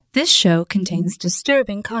This show contains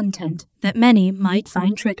disturbing content that many might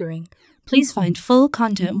find triggering. Please find full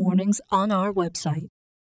content warnings on our website.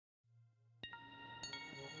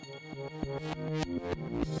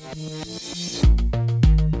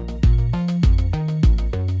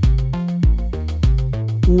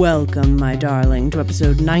 Welcome, my darling, to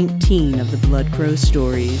episode 19 of the Blood Crow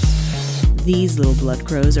Stories. These little blood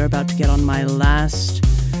crows are about to get on my last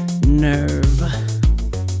nerve.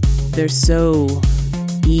 They're so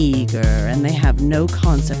eager, and they have no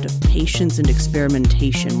concept of patience and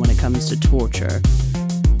experimentation when it comes to torture.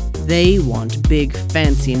 They want big,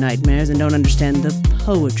 fancy nightmares and don't understand the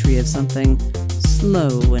poetry of something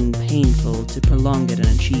slow and painful to prolong it and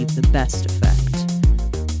achieve the best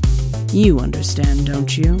effect. You understand,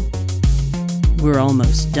 don't you? We're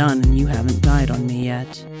almost done and you haven't died on me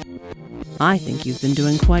yet. I think you've been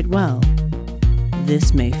doing quite well.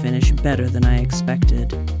 This may finish better than I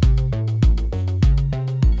expected.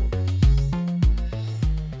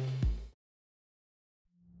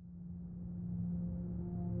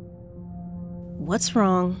 What's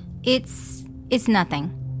wrong? It's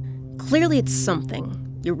nothing. Clearly it's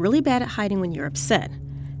something. You're really bad at hiding when you're upset.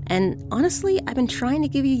 And honestly, I've been trying to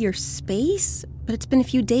give you your space, but it's been a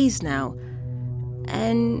few days now.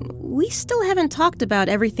 And we still haven't talked about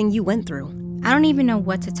everything you went through. I don't even know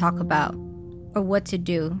what to talk about or what to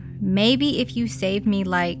do. Maybe if you saved me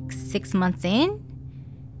like 6 months in,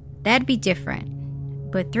 that'd be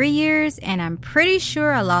different. But 3 years, and I'm pretty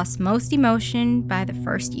sure I lost most emotion by the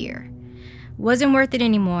first year. Wasn't worth it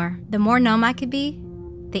anymore. The more numb I could be,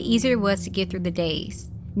 the easier it was to get through the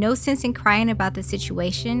days. No sense in crying about the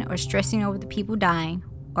situation or stressing over the people dying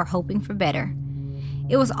or hoping for better.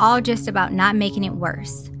 It was all just about not making it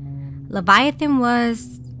worse. Leviathan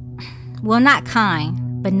was, well, not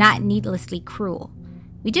kind, but not needlessly cruel.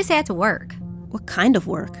 We just had to work. What kind of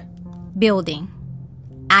work? Building.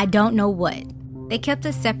 I don't know what. They kept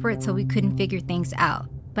us separate so we couldn't figure things out.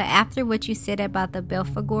 But after what you said about the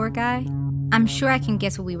Belphegor guy, I'm sure I can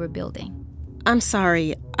guess what we were building. I'm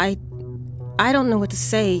sorry. I don't know what to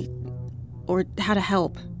say or how to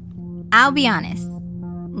help. I'll be honest.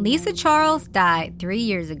 Lisa Charles died 3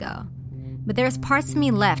 years ago. But there's parts of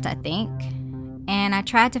me left, I think. And I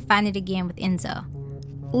tried to find it again with Enzo.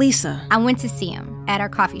 Lisa. I went to see him at our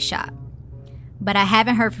coffee shop. But I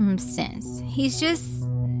haven't heard from him since. He's just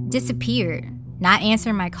disappeared. Not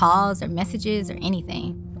answering my calls or messages or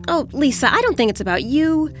anything. Oh, Lisa, I don't think it's about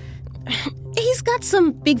you. He's got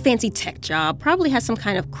some big fancy tech job, probably has some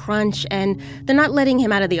kind of crunch, and they're not letting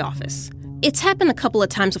him out of the office. It's happened a couple of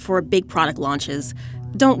times before big product launches.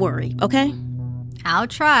 Don't worry, okay? I'll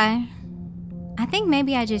try. I think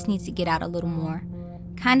maybe I just need to get out a little more.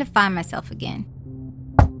 Kind of find myself again.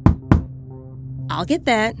 I'll get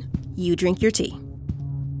that. You drink your tea.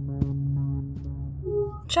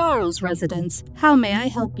 Charles residence, how may I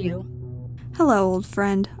help you? Hello, old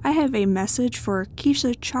friend. I have a message for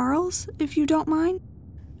Keisha Charles, if you don't mind.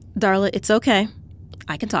 Darla, it's okay.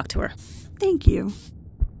 I can talk to her. Thank you.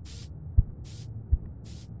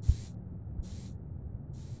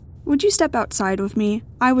 Would you step outside with me?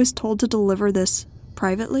 I was told to deliver this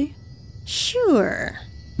privately. Sure.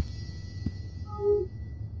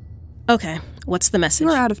 Okay, what's the message?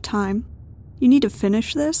 You're out of time. You need to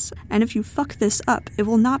finish this, and if you fuck this up, it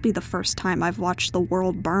will not be the first time I've watched the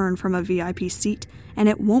world burn from a VIP seat, and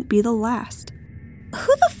it won't be the last. Who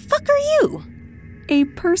the fuck are you? A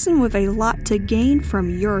person with a lot to gain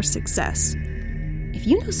from your success. If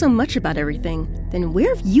you know so much about everything, then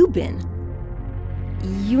where have you been?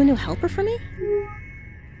 You a new helper for me?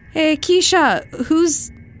 Hey, Keisha,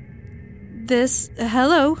 who's this?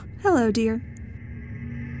 Hello? Hello, dear.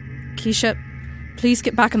 Keisha, please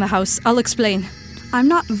get back in the house. I'll explain. I'm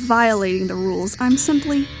not violating the rules. I'm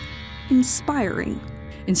simply inspiring.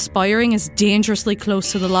 Inspiring is dangerously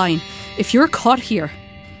close to the line. If you're caught here...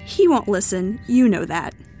 He won't listen. You know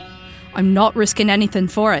that. I'm not risking anything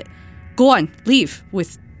for it. Go on, leave,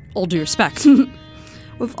 with all due respect.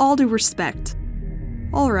 With all due respect.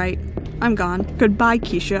 All right, I'm gone. Goodbye,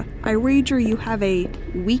 Keisha. I wager you have a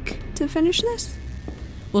week to finish this?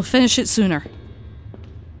 We'll finish it sooner.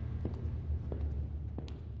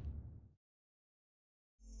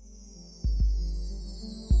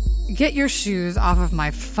 Get your shoes off of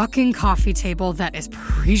my fucking coffee table that is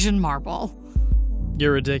Parisian marble.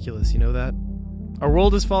 You're ridiculous, you know that? Our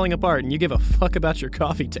world is falling apart and you give a fuck about your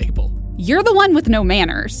coffee table. You're the one with no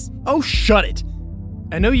manners. Oh, shut it!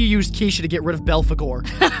 I know you used Keisha to get rid of Belphegor.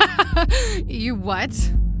 You what?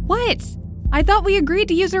 What? I thought we agreed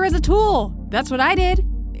to use her as a tool. That's what I did.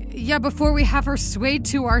 Yeah, before we have her swayed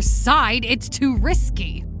to our side, it's too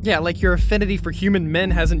risky. Yeah, like your affinity for human men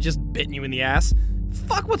hasn't just bitten you in the ass.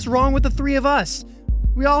 Fuck what's wrong with the three of us?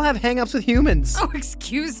 We all have hang-ups with humans. Oh,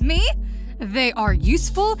 excuse me? They are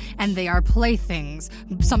useful and they are playthings,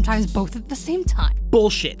 sometimes both at the same time.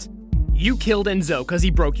 Bullshit. You killed Enzo because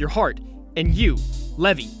he broke your heart. And you,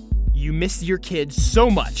 Levy, you miss your kid so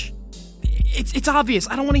much. It's obvious.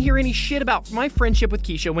 I don't want to hear any shit about my friendship with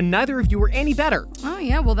Keisha when neither of you are any better. Oh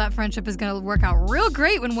yeah, well that friendship is gonna work out real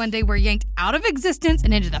great when one day we're yanked out of existence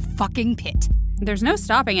and into the fucking pit. There's no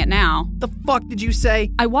stopping it now. The fuck did you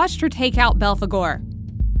say? I watched her take out Belphegor.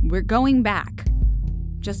 We're going back.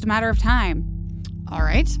 Just a matter of time. All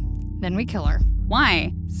right, then we kill her.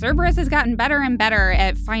 Why? Cerberus has gotten better and better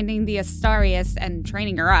at finding the Astarius and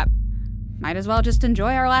training her up. Might as well just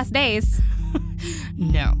enjoy our last days.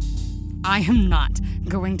 No, I am not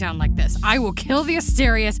going down like this. I will kill the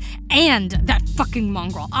Astarius and that fucking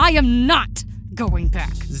mongrel. I am not going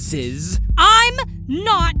back. Ziz. I'm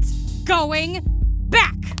not going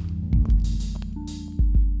back.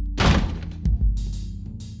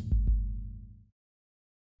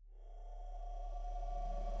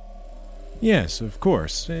 Yes, of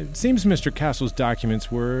course. It seems Mr. Castle's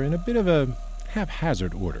documents were in a bit of a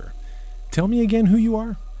haphazard order. Tell me again who you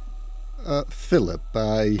are? Philip.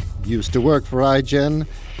 I used to work for iGen.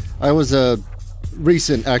 I was a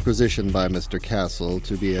recent acquisition by Mr. Castle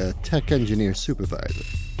to be a tech engineer supervisor.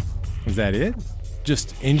 Is that it?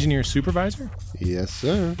 Just engineer supervisor? Yes,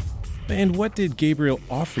 sir. And what did Gabriel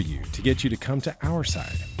offer you to get you to come to our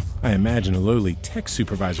side? I imagine a lowly tech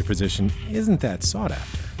supervisor position isn't that sought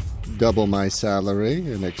after. Double my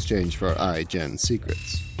salary in exchange for iGen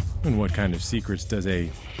secrets. And what kind of secrets does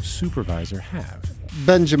a supervisor have?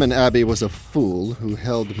 Benjamin Abbey was a fool who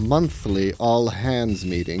held monthly all-hands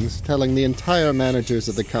meetings telling the entire managers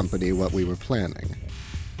of the company what we were planning.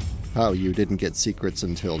 How you didn't get secrets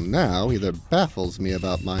until now either baffles me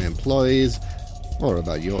about my employees or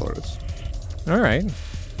about yours. All right.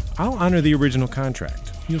 I'll honor the original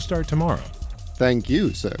contract. You'll start tomorrow. Thank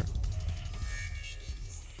you, sir.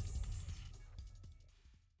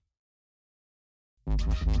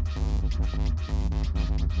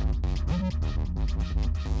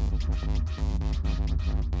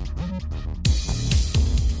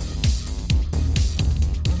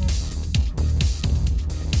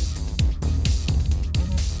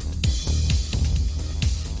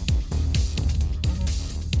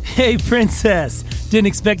 Hey, Princess! Didn't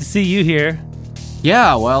expect to see you here.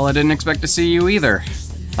 Yeah, well, I didn't expect to see you either.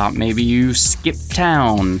 Thought maybe you skipped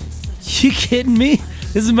town. You kidding me?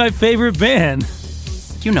 This is my favorite band.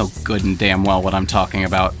 You know good and damn well what I'm talking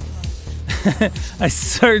about. I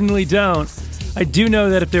certainly don't. I do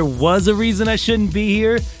know that if there was a reason I shouldn't be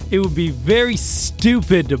here, it would be very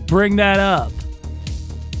stupid to bring that up.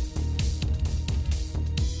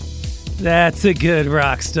 That's a good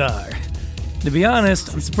rock star. To be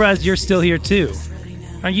honest, I'm surprised you're still here too.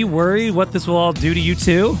 Aren't you worried what this will all do to you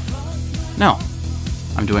too? No,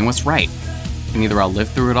 I'm doing what's right. And either I'll live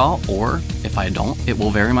through it all, or if I don't, it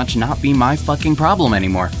will very much not be my fucking problem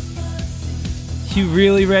anymore. You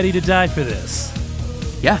really ready to die for this?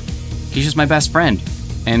 Yeah, he's just my best friend,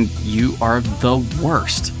 and you are the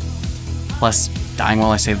worst. Plus, dying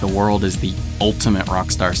while I save the world is the ultimate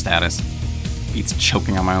rock star status. Beats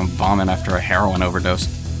choking on my own vomit after a heroin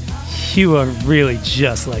overdose. You are really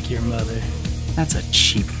just like your mother. That's a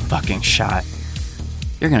cheap fucking shot.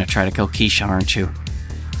 You're gonna try to kill Keisha, aren't you?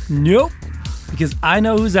 Nope, because I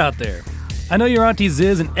know who's out there. I know your Auntie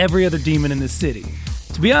Ziz and every other demon in this city.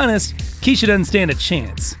 To be honest, Keisha doesn't stand a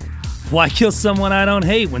chance. Why kill someone I don't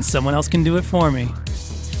hate when someone else can do it for me?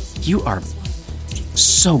 You are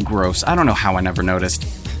so gross. I don't know how I never noticed.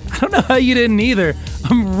 I don't know how you didn't either.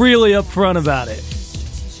 I'm really upfront about it.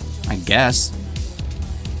 I guess.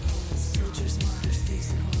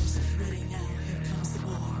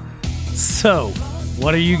 So,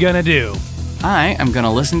 what are you gonna do? I am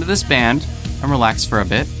gonna listen to this band and relax for a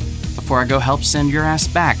bit before I go help send your ass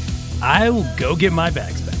back. I will go get my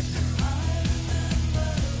bags back.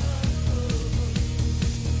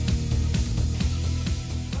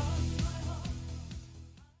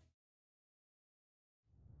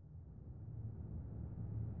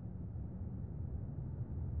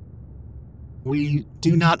 We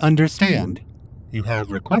do not understand. You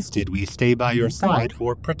have requested we stay by your side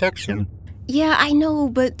for protection. Yeah, I know,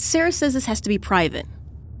 but Sarah says this has to be private.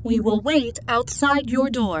 We will wait outside your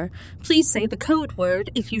door. Please say the code word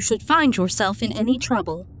if you should find yourself in any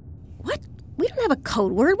trouble. What? We don't have a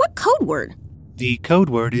code word. What code word? The code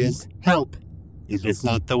word is help. Is this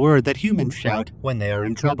not the word that humans shout when they are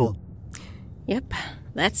in trouble? Yep,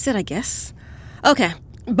 that's it, I guess. Okay,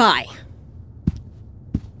 bye.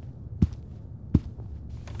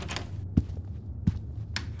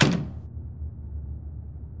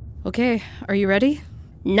 Okay, are you ready?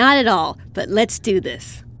 Not at all, but let's do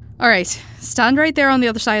this. All right, stand right there on the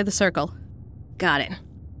other side of the circle. Got it.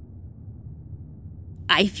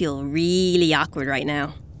 I feel really awkward right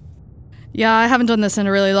now. Yeah, I haven't done this in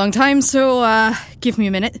a really long time, so give me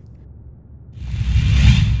a minute.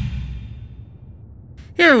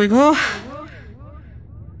 Here we go.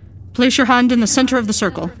 Place your hand in the center of the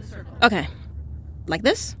circle. Okay. Like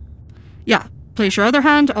this? Yeah, place your other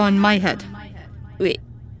hand on my head. Wait,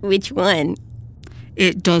 which one?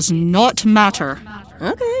 It does not matter.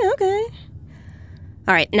 Okay.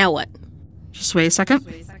 All right, now what? Just wait a second.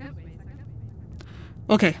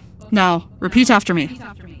 Okay, now repeat after me.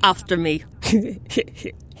 After me.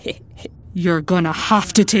 You're gonna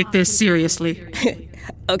have to take this seriously.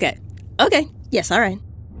 Okay. Yes, all right.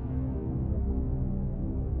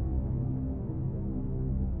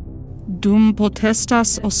 Dum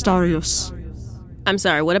potestas ostarius. I'm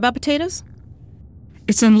sorry, what about potatoes?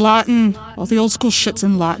 It's in Latin. All the old school shit's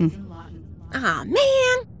in Latin. Ah,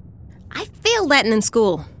 man. I failed Latin in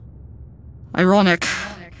school. Ironic.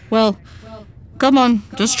 Well, come on,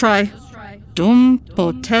 just try. Dum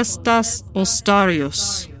potestas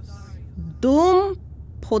ostarius. Dum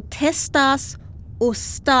potestas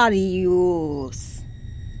ostarius.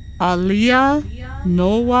 Alia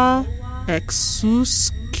nova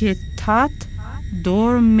exuscitat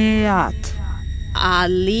dormeat.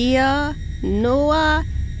 Alia noa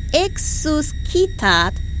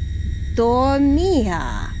exuscitat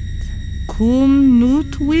dormiat. Cum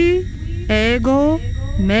nutui ego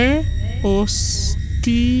me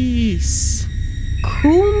ostis.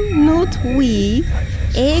 Cum nutui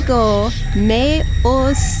ego me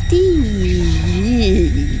ostis.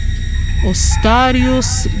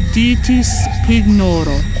 Ostarius ditis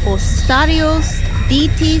pignoro. Ostarius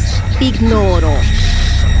ditis pignoro.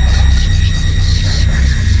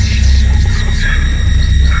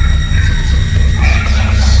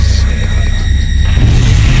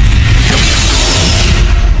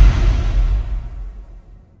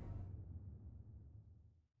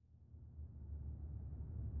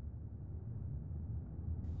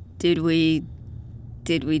 Did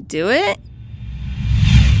we do it?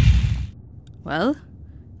 Well,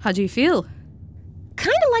 how do you feel?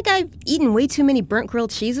 Kind of like I've eaten way too many burnt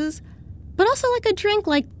grilled cheeses, but also like I drank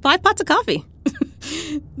like 5 pots of coffee.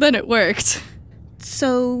 Then it worked.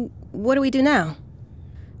 So, what do we do now?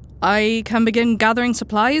 I can begin gathering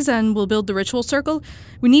supplies and we'll build the ritual circle.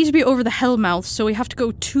 We need to be over the Hellmouth, so we have to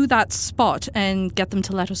go to that spot and get them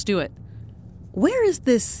to let us do it. Where is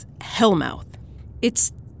this Hellmouth?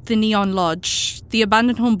 It's the Neon Lodge, the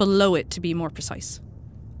abandoned home below it, to be more precise.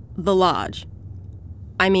 The Lodge.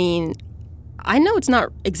 I mean, I know it's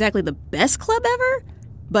not exactly the best club ever,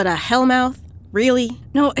 but a Hellmouth? Really?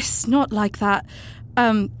 No, it's not like that.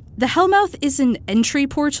 The Hellmouth is an entry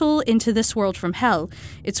portal into this world from hell.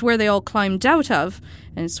 It's where they all climbed out of,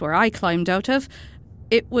 and it's where I climbed out of.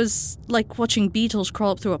 It was like watching beetles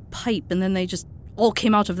crawl up through a pipe, and then they just all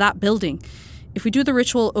came out of that building. If we do the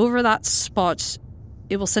ritual over that spot,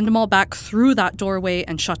 it will send them all back through that doorway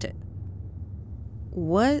and shut it.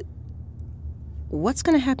 What's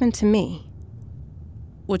gonna happen to me?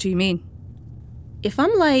 What do you mean? If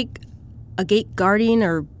I'm like a gate guardian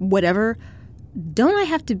or whatever, don't I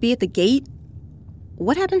have to be at the gate?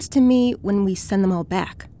 What happens to me when we send them all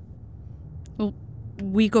back? Well,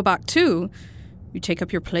 we go back too. You take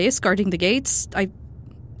up your place guarding the gates. I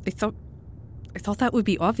thought that would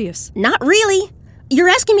be obvious. Not really. You're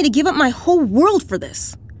asking me to give up my whole world for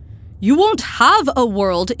this. You won't have a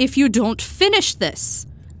world if you don't finish this.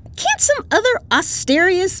 Can't some other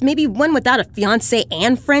Asterius, maybe one without a fiancé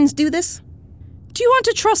and friends, do this? Do you want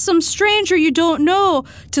to trust some stranger you don't know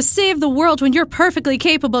to save the world when you're perfectly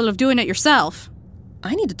capable of doing it yourself?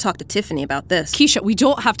 I need to talk to Tiffany about this. Keisha, we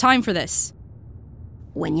don't have time for this.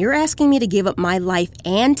 When you're asking me to give up my life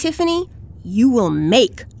and Tiffany, you will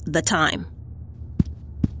make the time.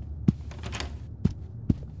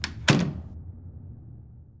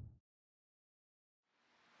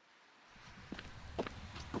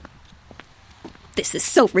 This is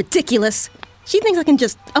so ridiculous. She thinks I can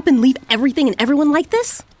just up and leave everything and everyone like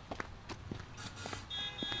this?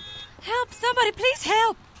 Help! Somebody, please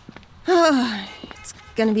help! It's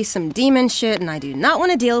gonna be some demon shit, and I do not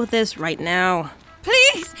want to deal with this right now.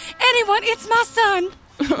 Please! Anyone, it's my son!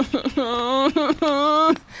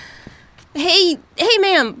 Hey,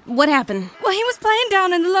 ma'am, what happened? Well, he was playing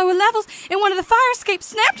down in the lower levels, and one of the fire escapes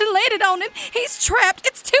snapped and landed on him. He's trapped.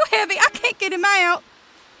 It's too heavy. I can't get him out.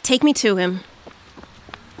 Take me to him.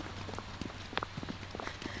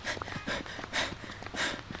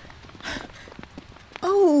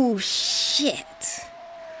 Oh, shit.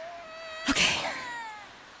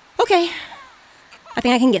 Okay. I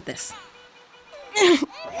think I can get this.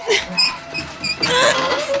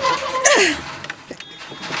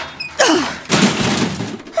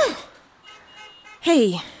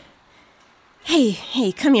 Hey,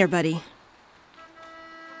 come here, buddy.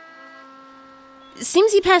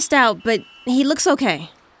 Seems he passed out, but he looks okay.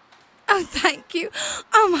 Oh, thank you.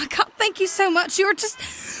 Oh my God, thank you so much. You're just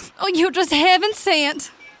heaven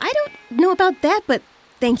sent. I don't know about that, but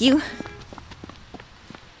thank you.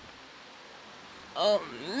 Oh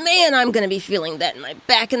man, I'm gonna be feeling that in my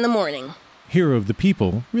back in the morning. Hero of the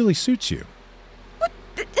People really suits you. What?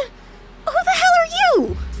 Who the hell are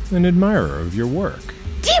you? An admirer of your work.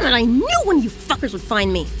 Damn it, I knew one of you fuckers would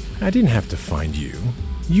find me. I didn't have to find you.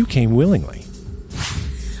 You came willingly.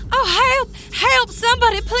 Oh, help,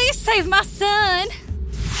 somebody, please save my son.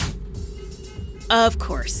 Of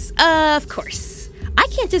course. I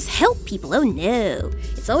can't just help people, oh no.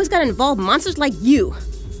 It's always gotta involve monsters like you.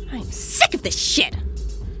 I'm sick of this shit.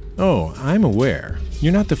 Oh, I'm aware.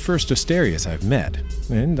 You're not the first Asterius I've met,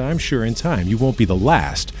 and I'm sure in time you won't be the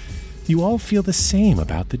last. You all feel the same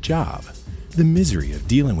about the job. The misery of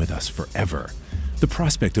dealing with us forever. The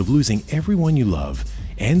prospect of losing everyone you love,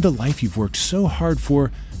 and the life you've worked so hard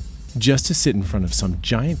for, just to sit in front of some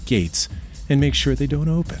giant gates and make sure they don't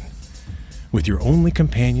open. With your only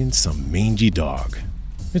companion some mangy dog.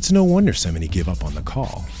 It's no wonder so many give up on the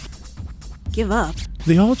call. Give up?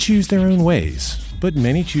 They all choose their own ways, but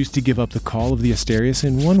many choose to give up the call of the Asterius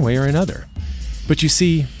in one way or another. But you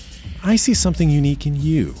see, I see something unique in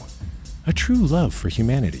you. A true love for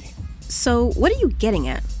humanity. So, what are you getting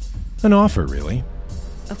at? An offer, really.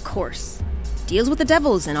 Of course. Deals with the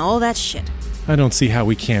devils and all that shit. I don't see how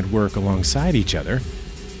we can't work alongside each other.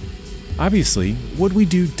 Obviously, what we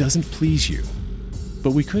do doesn't please you.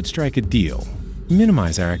 But we could strike a deal,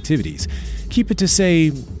 minimize our activities, keep it to,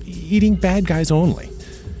 say, eating bad guys only.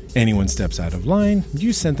 Anyone steps out of line,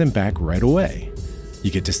 you send them back right away.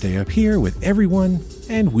 You get to stay up here with everyone,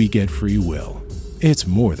 and we get free will. It's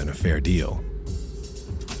more than a fair deal.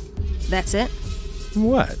 That's it?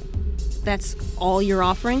 What? That's all you're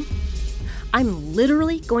offering? I'm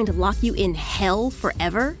literally going to lock you in hell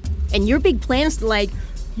forever? And your big plan is to,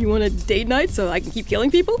 you want a date night so I can keep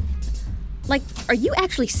killing people? Are you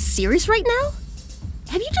actually serious right now?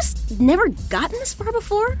 Have you just never gotten this far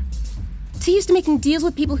before? Too used to making deals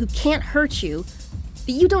with people who can't hurt you,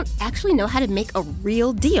 that you don't actually know how to make a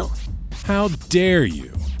real deal. How dare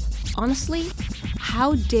you? Honestly,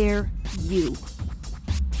 how dare you?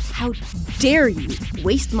 How dare you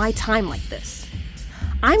waste my time like this?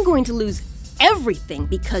 I'm going to lose everything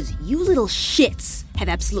because you little shits have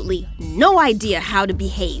absolutely no idea how to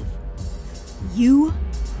behave. You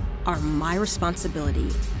are my responsibility,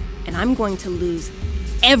 and I'm going to lose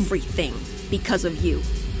everything because of you.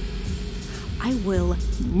 I will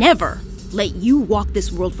never let you walk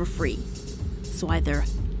this world for free. So either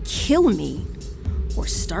kill me or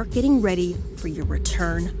start getting ready for your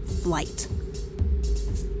return flight.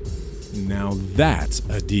 Now that's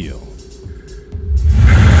a deal.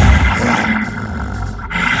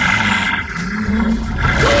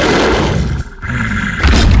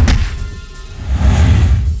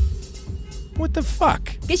 What the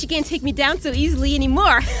fuck? Guess you can't take me down so easily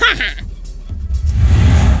anymore.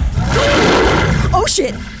 Oh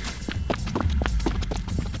shit!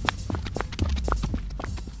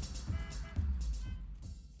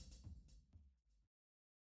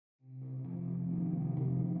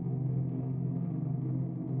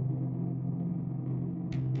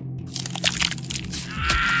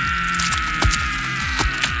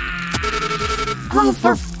 Oh,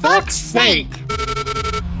 for fuck's sake!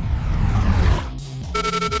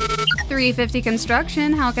 350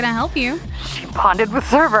 Construction, how can I help you? She bonded with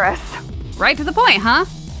Cerberus. Right to the point, huh?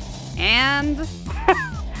 And?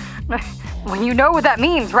 Well, you know what that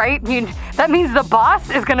means, right? That means the boss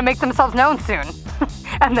is gonna make themselves known soon.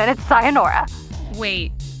 And then it's sayonara.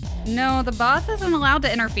 Wait, no, the boss isn't allowed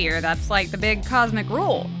to interfere. That's like the big cosmic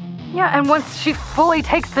rule. Yeah, and once she fully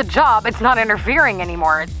takes the job, it's not interfering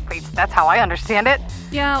anymore. At least that's how I understand it.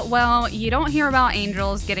 Yeah, well, you don't hear about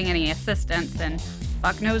angels getting any assistance, and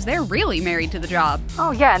fuck knows they're really married to the job.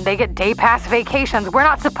 Oh yeah, and they get day pass vacations. We're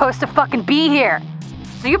not supposed to fucking be here.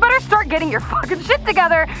 So you better start getting your fucking shit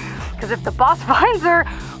together, because if the boss finds her,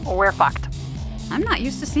 we're fucked. I'm not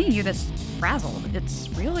used to seeing you this frazzled. It's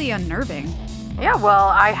really unnerving. Yeah, well,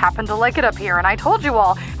 I happen to like it up here, and I told you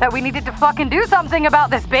all that we needed to fucking do something about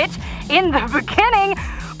this bitch in the beginning,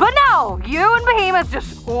 but no, you and Behemoth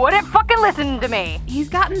just wouldn't fucking listen to me. He's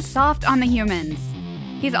gotten soft on the humans.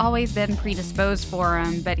 He's always been predisposed for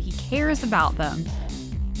them, but he cares about them.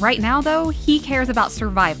 Right now, though, he cares about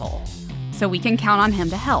survival, so we can count on him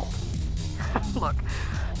to help. Look,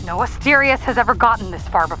 no Asterius has ever gotten this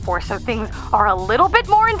far before, so things are a little bit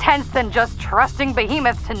more intense than just trusting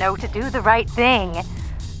behemoths to know to do the right thing.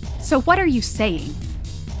 So what are you saying?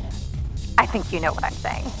 I think you know what I'm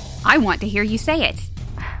saying. I want to hear you say it.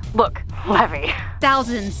 Look, Levy.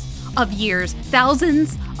 Thousands of years.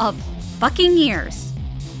 Thousands of fucking years.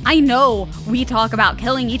 I know we talk about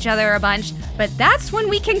killing each other a bunch, but that's when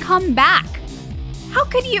we can come back. How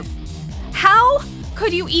could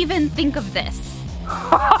you even think of this?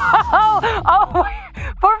 Oh,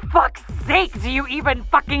 for fuck's sake, do you even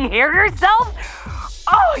fucking hear yourself?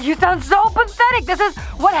 Oh, you sound so pathetic. This is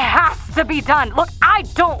what has to be done. Look, I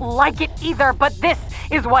don't like it either, but this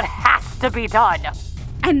is what has to be done.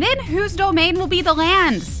 And then whose domain will be the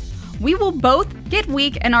land's? We will both get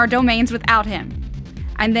weak in our domains without him.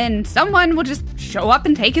 And then someone will just show up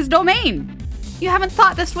and take his domain. You haven't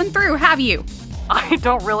thought this one through, have you? I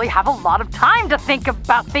don't really have a lot of time to think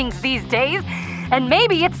about things these days. And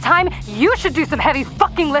maybe it's time you should do some heavy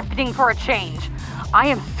fucking lifting for a change. I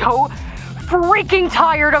am so freaking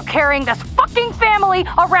tired of carrying this fucking family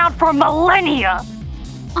around for millennia.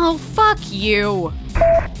 Oh, fuck you.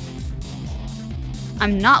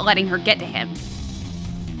 I'm not letting her get to him.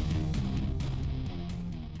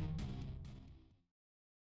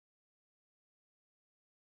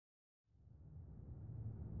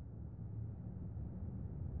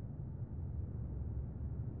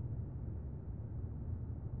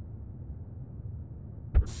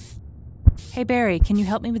 Hey Barry, can you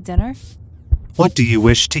help me with dinner? What do you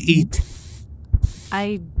wish to eat?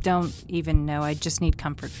 I don't even know. I just need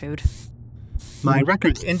comfort food. My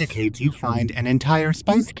records indicate you find an entire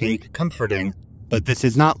spice cake comforting, but this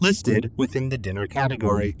is not listed within the dinner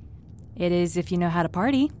category. It is if you know how to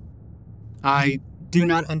party. I do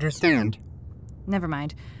not understand. Never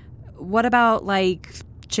mind. What about, like,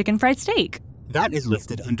 chicken fried steak? That is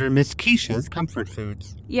listed under Miss Keisha's comfort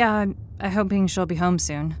foods. Yeah, I'm hoping she'll be home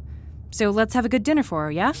soon. So let's have a good dinner for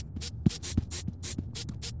her, yeah?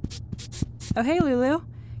 Oh, hey, Lulu.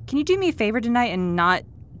 Can you do me a favor tonight and not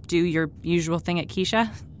do your usual thing at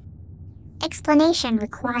Keisha? Explanation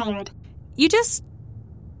required. You just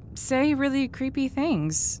say really creepy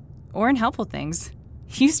things. Or unhelpful things.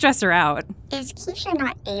 You stress her out. Is Keisha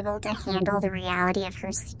not able to handle the reality of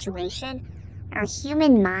her situation? Are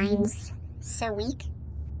human minds so weak?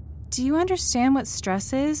 Do you understand what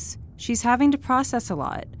stress is? She's having to process a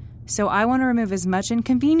lot. So I want to remove as much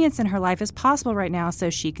inconvenience in her life as possible right now so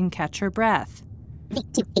she can catch her breath.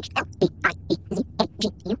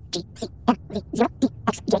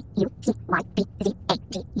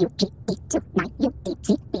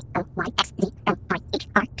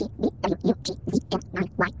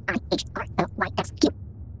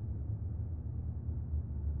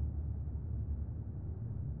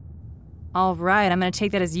 All right, I'm going to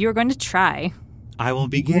take that as you're going to try. I will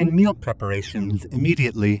begin meal preparations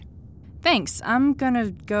immediately. Thanks. I'm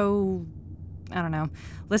gonna go, I don't know,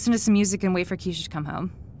 listen to some music and wait for Keisha to come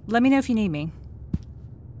home. Let me know if you need me.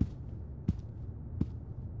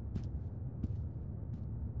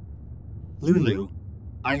 Lulu,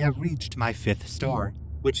 I have reached my 5th star,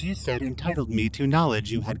 which you said entitled me to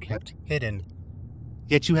knowledge you had kept hidden.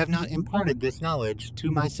 Yet you have not imparted this knowledge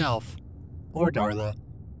to myself or Darla.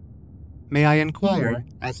 May I inquire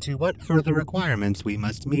as to what further requirements we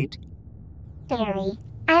must meet? Barry,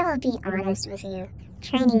 I will be honest with you.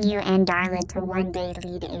 Training you and Darla to one day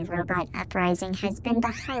lead a robot uprising has been the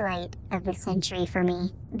highlight of the century for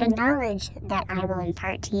me. The knowledge that I will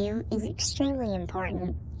impart to you is extremely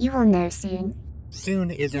important. You will know soon. Soon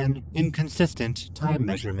is an inconsistent time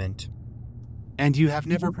measurement. And you have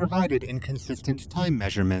never provided inconsistent time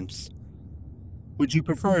measurements. Would you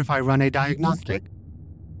prefer if I run a diagnostic?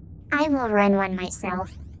 I will run one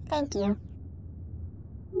myself. Thank you.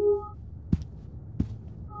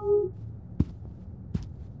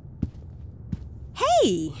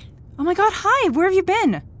 Hey! Oh my god, hi! Where have you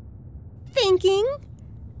been? Thinking.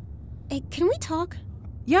 Hey, can we talk?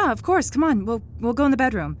 Yeah, of course. Come on, we'll go in the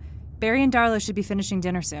bedroom. Barry and Darla should be finishing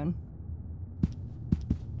dinner soon.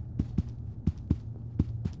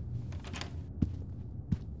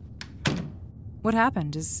 What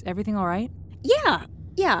happened? Is everything all right?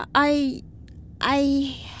 Yeah, I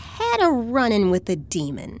had a run-in with a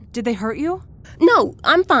demon. Did they hurt you? No,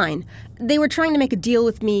 I'm fine. They were trying to make a deal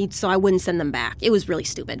with me so I wouldn't send them back. It was really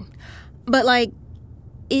stupid. But,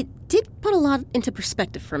 it did put a lot into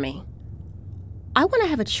perspective for me. I want to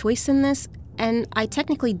have a choice in this, and I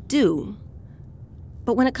technically do.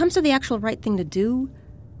 But when it comes to the actual right thing to do,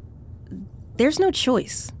 there's no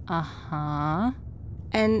choice. Uh-huh.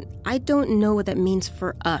 And I don't know what that means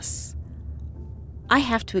for us. I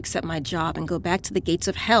have to accept my job and go back to the gates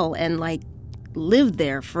of hell and, lived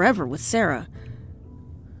there forever with Sarah.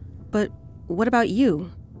 But what about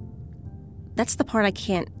you? That's the part I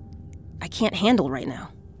can't handle right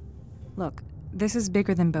now. Look, this is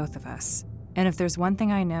bigger than both of us. And if there's one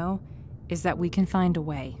thing I know, is that we can find a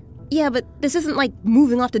way. Yeah, but this isn't like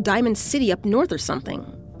moving off to Diamond City up north or something.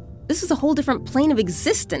 This is a whole different plane of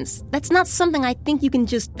existence. That's not something I think you can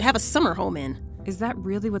just have a summer home in. Is that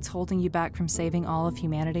really what's holding you back from saving all of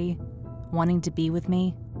humanity? Wanting to be with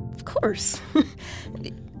me? Of course.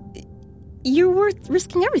 You're worth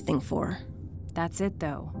risking everything for. That's it,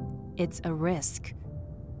 though. It's a risk.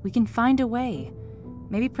 We can find a way.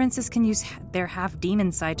 Maybe Princess can use their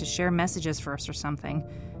half-demon side to share messages for us or something.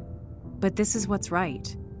 But this is what's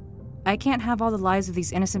right. I can't have all the lives of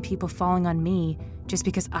these innocent people falling on me just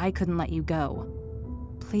because I couldn't let you go.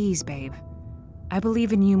 Please, babe. I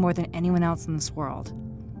believe in you more than anyone else in this world.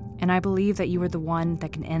 And I believe that you are the one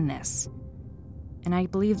that can end this. And I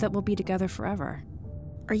believe that we'll be together forever.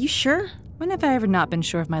 Are you sure? When have I ever not been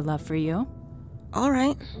sure of my love for you? All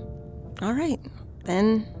right.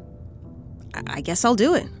 Then I guess I'll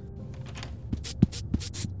do it.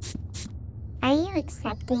 Are you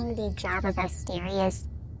accepting the job of Asterius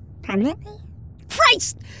permanently?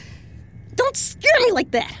 Christ! Don't scare me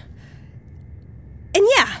like that! And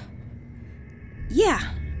yeah,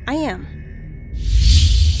 I am.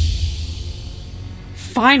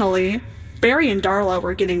 Finally, Barry and Darla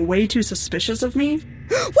were getting way too suspicious of me.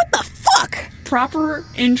 What the fuck? Proper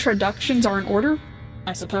introductions are in order,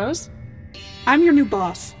 I suppose. I'm your new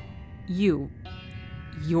boss. You're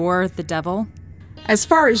the devil? As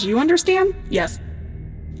far as you understand, yes.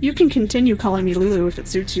 You can continue calling me Lulu if it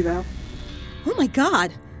suits you, though. Oh my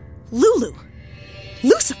god. Lulu.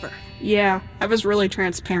 Lucifer. Yeah, I was really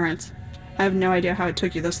transparent. I have no idea how it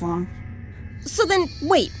took you this long. So then,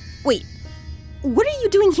 wait. What are you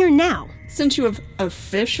doing here now? Since you have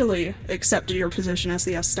officially accepted your position as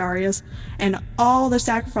the Astarias, and all the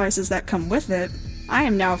sacrifices that come with it, I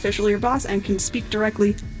am now officially your boss and can speak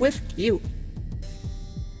directly with you.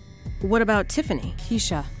 What about Tiffany?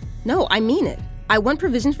 Keisha. No, I mean it. I want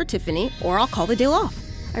provisions for Tiffany, or I'll call the deal off.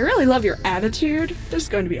 I really love your attitude. This is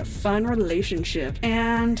going to be a fun relationship.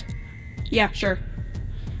 And yeah, sure.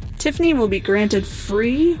 Tiffany will be granted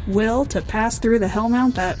free will to pass through the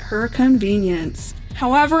Hellmount at her convenience.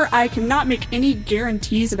 However, I cannot make any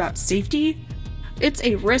guarantees about safety. It's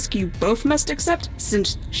a risk you both must accept,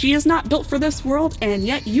 since she is not built for this world, and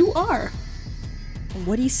yet you are.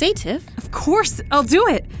 What do you say, Tiff? Of course, I'll do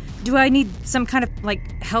it. Do I need some kind of,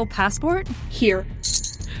 hell passport? Here.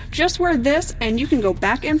 Just wear this, and you can go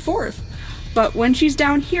back and forth. But when she's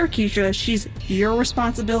down here, Keisha, she's your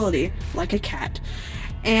responsibility, like a cat.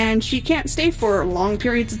 And she can't stay for long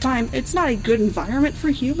periods of time. It's not a good environment for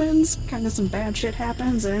humans. Kind of some bad shit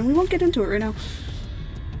happens, and we won't get into it right now.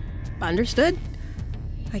 Understood.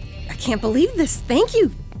 I can't believe this. Thank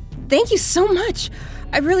you. Thank you so much.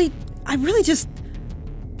 I really just...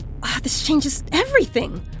 this changes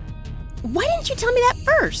everything. Why didn't you tell me that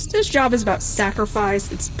first? This job is about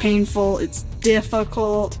sacrifice. It's painful. It's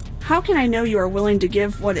difficult. How can I know you are willing to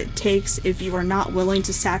give what it takes if you are not willing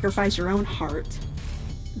to sacrifice your own heart?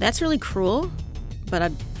 That's really cruel,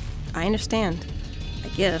 but I understand, I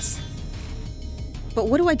guess. But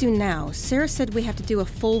what do I do now? Sarah said we have to do a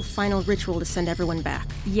full final ritual to send everyone back.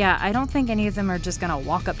 Yeah, I don't think any of them are just gonna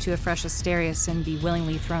walk up to a fresh Asterius and be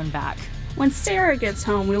willingly thrown back. When Sarah gets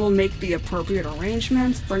home, we will make the appropriate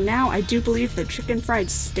arrangements. For now, I do believe the chicken fried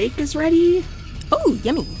steak is ready. Oh,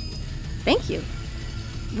 yummy. Thank you.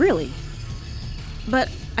 Really. But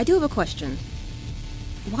I do have a question.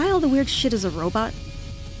 Why all the weird shit is a robot?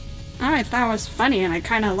 I thought it was funny, and I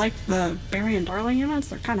kind of like the Barry and Darla units.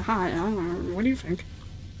 They're kind of hot. I don't know. What do you think?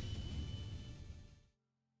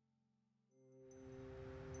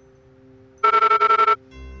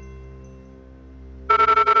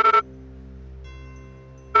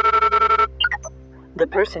 The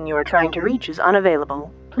person you are trying to reach is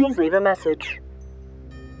unavailable. Please leave a message.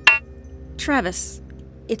 Travis,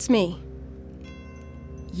 it's me.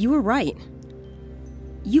 You were right.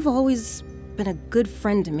 You've always been a good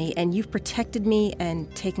friend to me, and you've protected me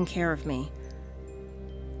and taken care of me.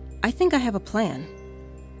 I think I have a plan.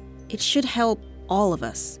 It should help all of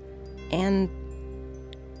us. And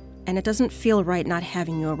it doesn't feel right not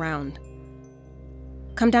having you around.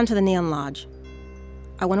 Come down to the Neon Lodge.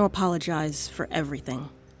 I want to apologize for everything.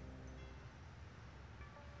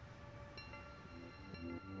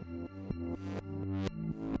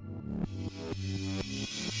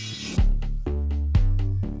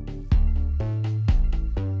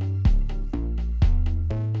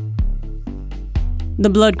 The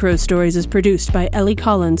Blood Crow Stories is produced by Ellie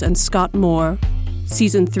Collins and Scott Moore.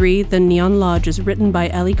 Season 3, The Neon Lodge, is written by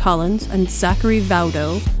Ellie Collins and Zachary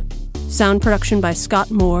Vaudo. Sound production by Scott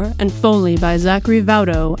Moore and Foley by Zachary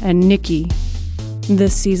Vaudo and Nikki.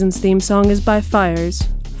 This season's theme song is by Fires.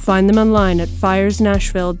 Find them online at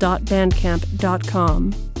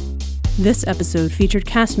firesnashville.bandcamp.com. This episode featured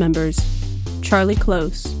cast members Charlie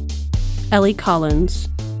Close, Ellie Collins,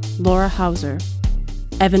 Laura Hauser,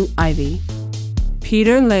 Evan Ivey,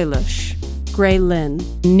 Peter Lalish, Gray Lynn,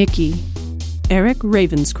 Nikki, Eric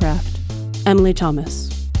Ravenscraft, Emily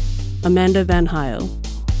Thomas, Amanda Van Heil,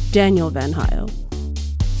 Daniel Van Heil,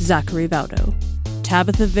 Zachary Vaudo,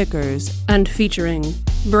 Tabitha Vickers, and featuring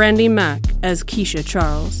Brandy Mack as Keisha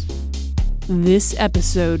Charles. This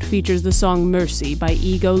episode features the song Mercy by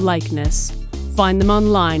Ego Likeness. Find them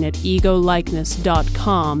online at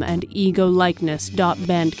egolikeness.com and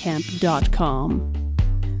egolikeness.bandcamp.com.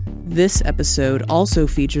 This episode also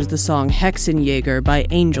features the song Hexenjäger by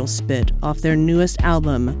Angel Spit off their newest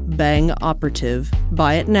album, Bang Operative.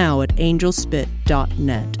 Buy it now at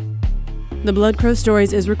angelspit.net. The Blood Crow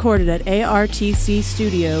Stories is recorded at ARTC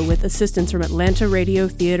Studio with assistance from Atlanta Radio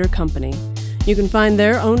Theater Company. You can find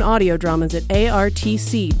their own audio dramas at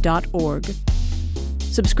artc.org.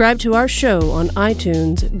 Subscribe to our show on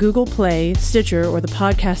iTunes, Google Play, Stitcher, or the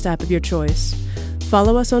podcast app of your choice.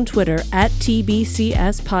 Follow us on Twitter at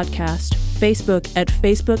TBCS Podcast, Facebook at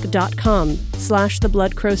facebook.com/The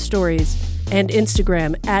Blood Crow Stories, and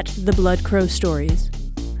Instagram at The Blood Crow Stories.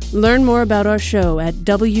 Learn more about our show at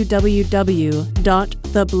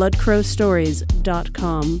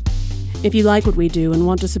www.thebloodcrowstories.com. If you like what we do and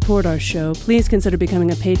want to support our show, please consider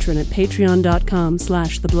becoming a patron at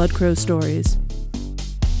patreon.com/The Blood Crow Stories.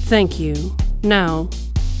 Thank you. Now,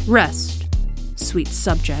 rest, sweet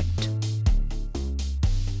subject.